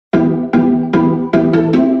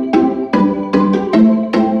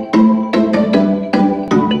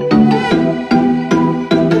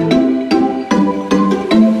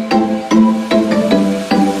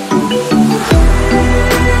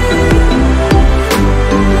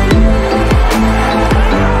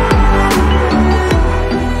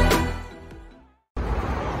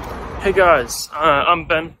Hey guys, I'm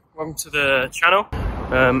Ben, welcome to the channel,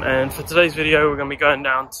 and for today's video we're going to be going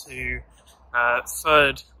down to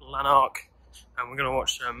 3rd Lanark and we're going to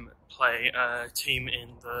watch them play a team in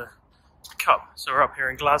the Cup. So we're up here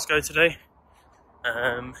in Glasgow today,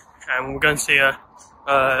 and we're going to see a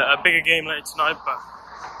bigger game later tonight, but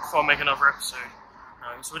before I make another episode.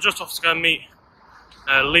 So we're just off to go and meet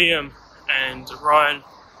Liam and Ryan,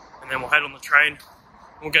 and then we'll head on the train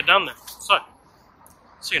and we'll get down there. So,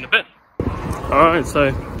 see you in a bit. Alright,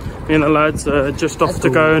 so me and the lads are just off to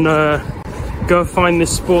go and go find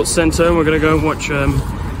this sports centre, and we're going to go and watch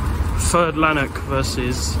 3rd Lanark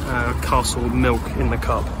versus Castle Milk in the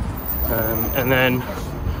Cup. And then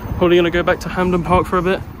probably going to go back to Hampden Park for a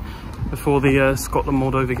bit before the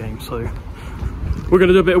Scotland-Moldova game. So we're going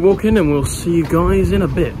to do a bit of walking and we'll see you guys in a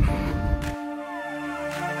bit.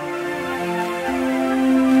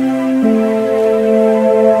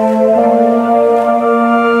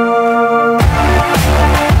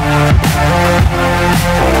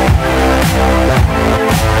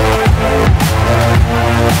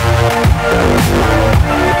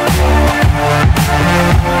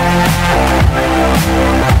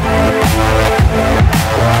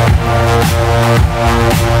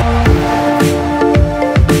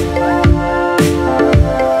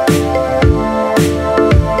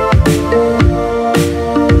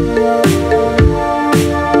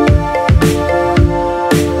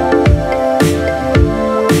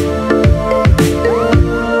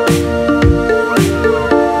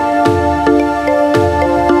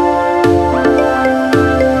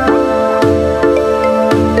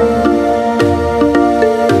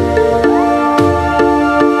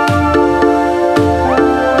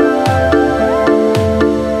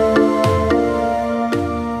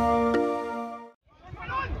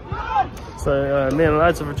 So me and the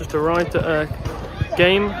lads have just arrived at a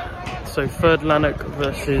game. So 3rd Lanark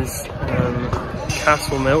versus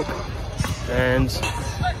Castle Milk, and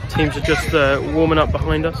teams are just warming up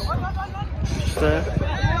behind us. Just there.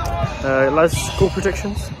 Lads, score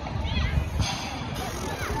predictions?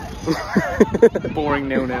 Boring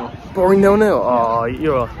 0-0. Boring 0-0. Oh,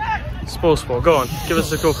 you're spoil. Go on, give us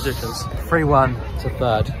the score predictions. 3-1 to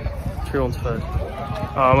 3rd. 3-1 to 3rd.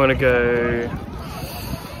 I'm gonna go.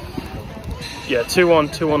 Yeah, 2-1,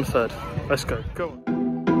 2-1 3rd. Let's go. Go on.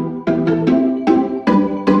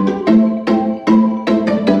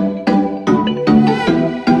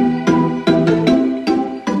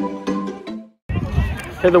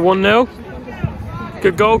 Hit the 1-0.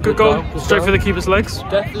 Good goal, good goal. Straight for the keeper's legs.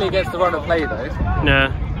 Definitely gets the run of play though.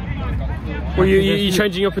 Yeah. Well, you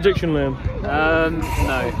changing your prediction, Liam? No.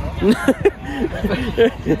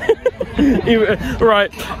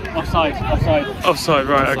 Right. Offside,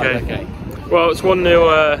 right, okay. Well, it's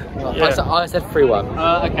 1-0. Yeah. I said 3-1.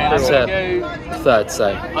 Okay, I'm going to go 3rd,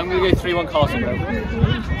 so. I'm going to go 3-1 Castle Milk.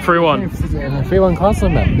 3-1. 3-1 Castle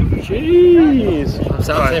Milk. Jeez.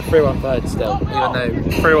 So I'm saying 3-1 3rd still, even though.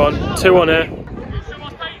 3-1. 2-1 here.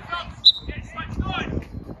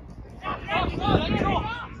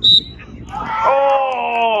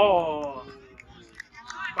 Oh!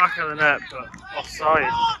 Back of the net, but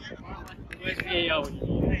offside.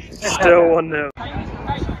 Still 1-0.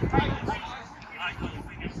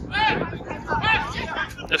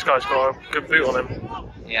 This guy's got a good boot on him.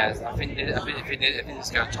 Yeah, I think this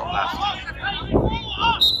goes top left.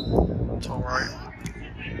 Top right.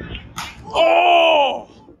 Oh!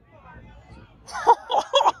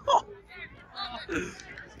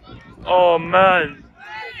 Oh man!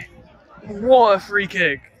 What a free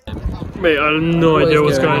kick! Mate, I have no idea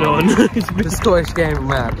what's going on. The Scottish game,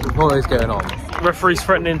 man. What is going on? Referee's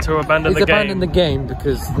threatening to abandon the game. He's abandoned the game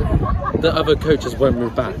because the other coaches won't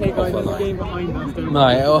move back. No,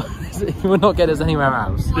 he will not get us anywhere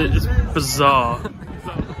else. It's bizarre.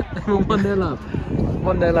 1-0 up.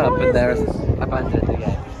 1-0 up and they're abandoning the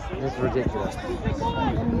game. It's ridiculous.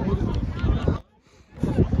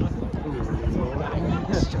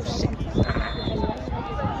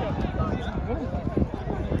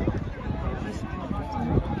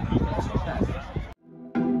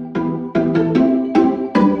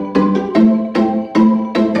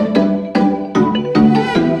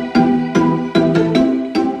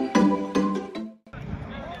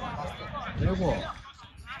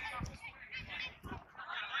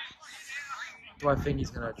 Do I think he's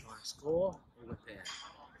going to try and score or whip it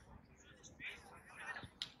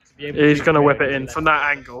in? He's going to whip it in from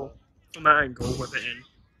that angle. From that angle, whip it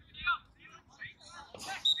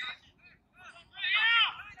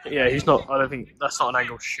in. Yeah, he's not. I don't think that's not an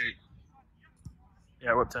angle shoot.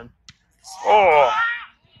 Yeah, whipped in. Oh!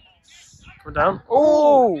 Come down.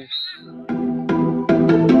 Oh!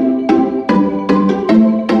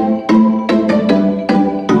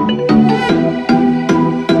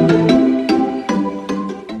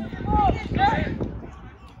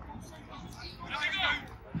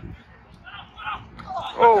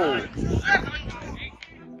 goal.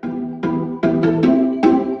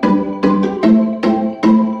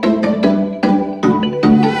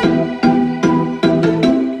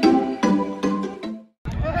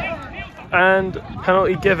 And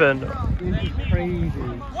penalty given. This is crazy.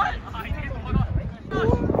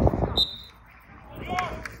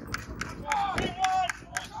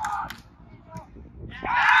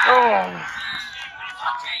 Oh.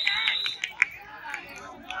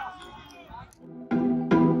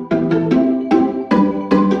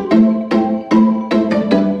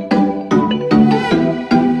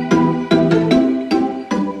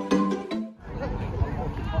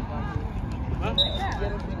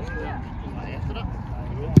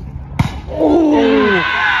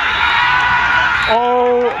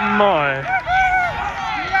 Oh my.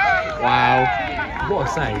 Wow. What a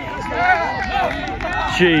save.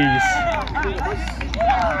 Jeez.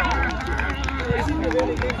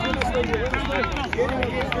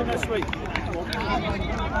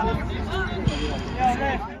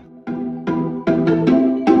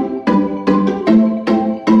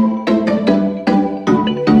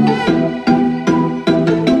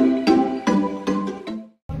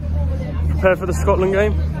 Prepared for the Scotland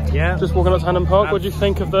game? Yeah. Just walking up to Hannon Park. What did you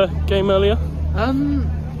think of the game earlier?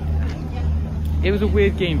 It was a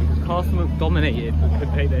weird game because Castle dominated but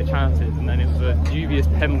couldn't take their chances, and then it was a dubious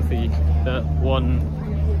penalty that won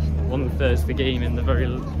the thirds of the game in the very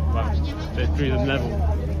that drew them level,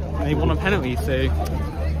 and they won a penalty. So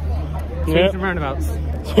swings and roundabouts.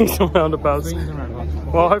 Swings and roundabouts. Swings and roundabouts.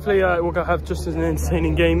 Well, hopefully we're going to have just as an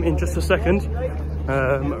entertaining game in just a second.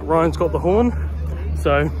 Ryan's got the horn,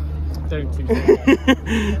 so Don't do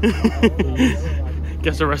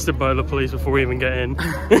gets arrested by the police before we even get in.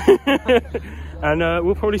 And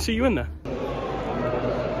we'll probably see you in there.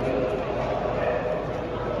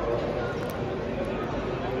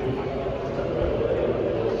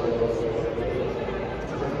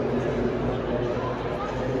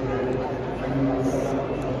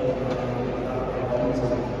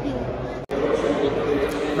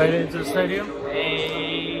 Made it into the stadium.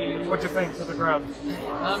 What do you think of the ground?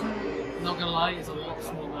 Not gonna lie, it's a lot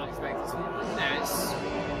smaller than I expected.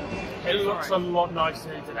 It looks a lot nicer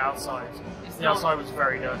than it did outside. The outside was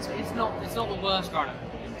very dirty. It's not the worst garden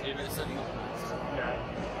I've been to, but it's certainly not the best. Yeah.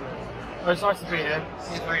 Well, it's nice to be here.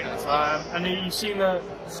 It's very nice. And you've seen the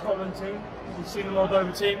Scotland team, you've seen the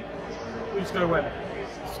Moldova team. Who's going to win?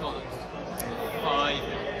 Scotland 5.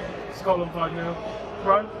 Scotland 5-0.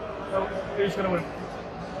 Right? Who's going to win?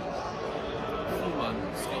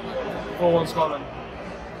 4-1 Scotland. 4-1 Scotland.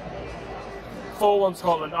 4-1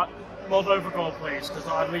 Scotland. Moldova goal, please, because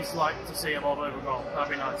I'd at least like to see a Moldova goal.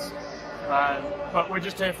 That'd be nice. But we're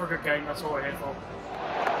just here for a good game. That's all we're here for.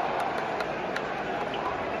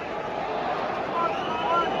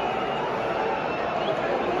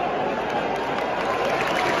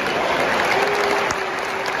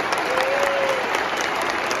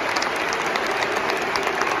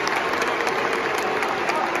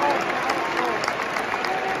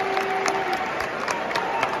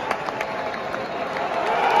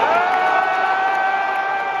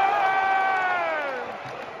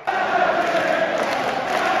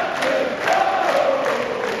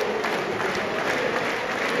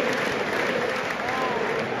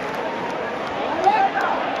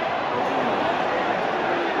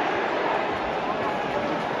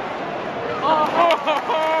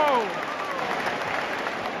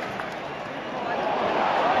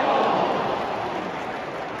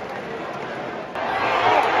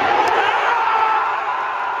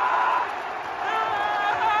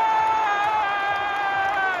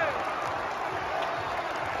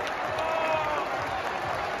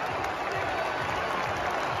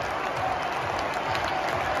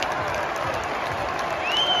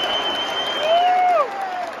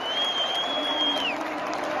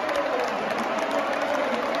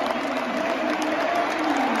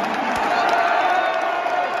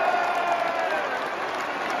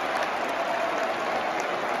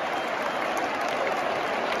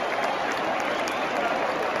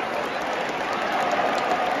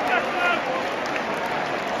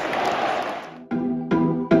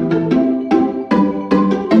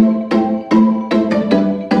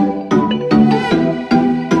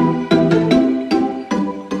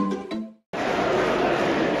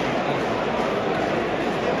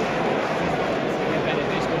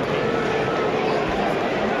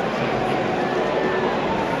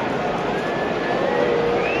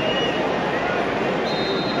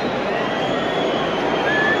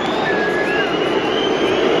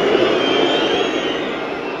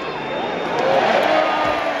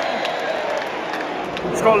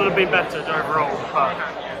 Scotland have been better overall, but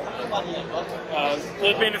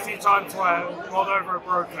There's been a few times where Moldova have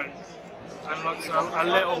broken and looks a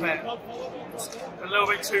little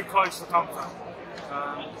bit too close for comfort.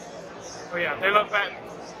 But yeah, they look better.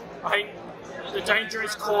 I think the danger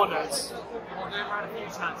is corners. Moldova had a few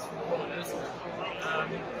chances from the corners,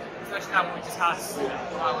 especially that one we just had.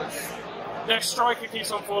 Their striker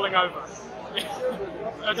keeps on falling over.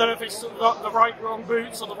 I don't know if it's got the wrong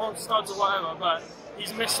boots or the wrong studs or whatever, but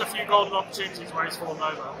he's missed a few golden opportunities where he's fallen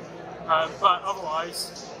over. But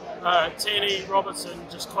otherwise, Tierney, Robertson,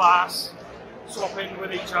 just class, swapping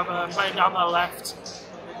with each other, playing down their left.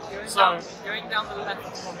 Going down the left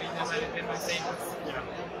is probably the most dangerous. Yeah.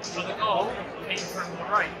 But the goal came from the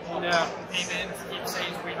right. Yeah. Came in, keep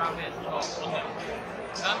saves, rebounded, got 1-0.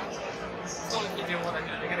 It's not keep doing what they're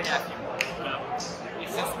doing. They're going to get a few more.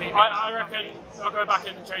 It's just maybe. I reckon I'll go back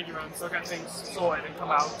in the changing rooms, they'll get things sorted and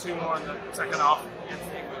come out 2 more in the second half.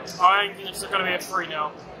 I think it's going to be a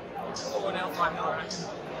 3-0. 4-0, 5-0.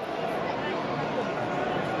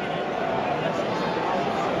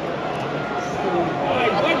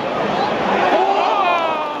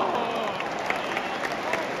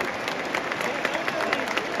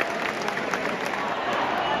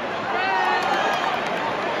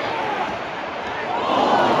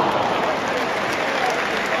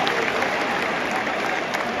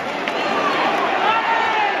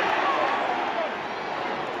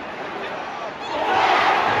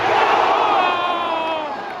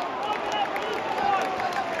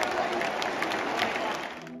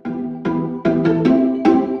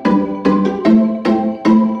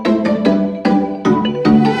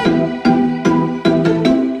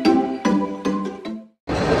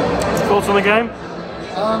 Thoughts on the game?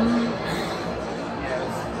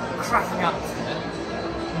 Cracking atmosphere.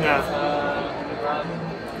 Yeah.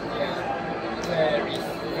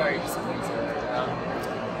 Very disappointing.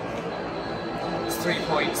 It's 3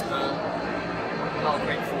 points, but not a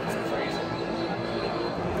great performance for the reason.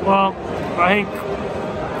 Well, I think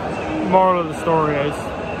moral of the story is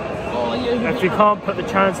if you can't put the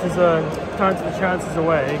chances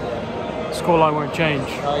away, scoreline won't change.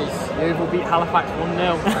 Guys, Yeovil beat Halifax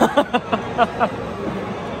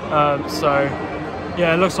 1-0. So,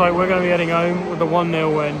 yeah, it looks like we're going to be heading home with a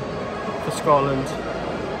 1-0 win for Scotland.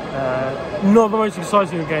 Not the most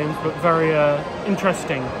exciting of games, but very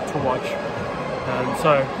interesting to watch.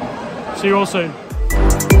 So, see you all soon.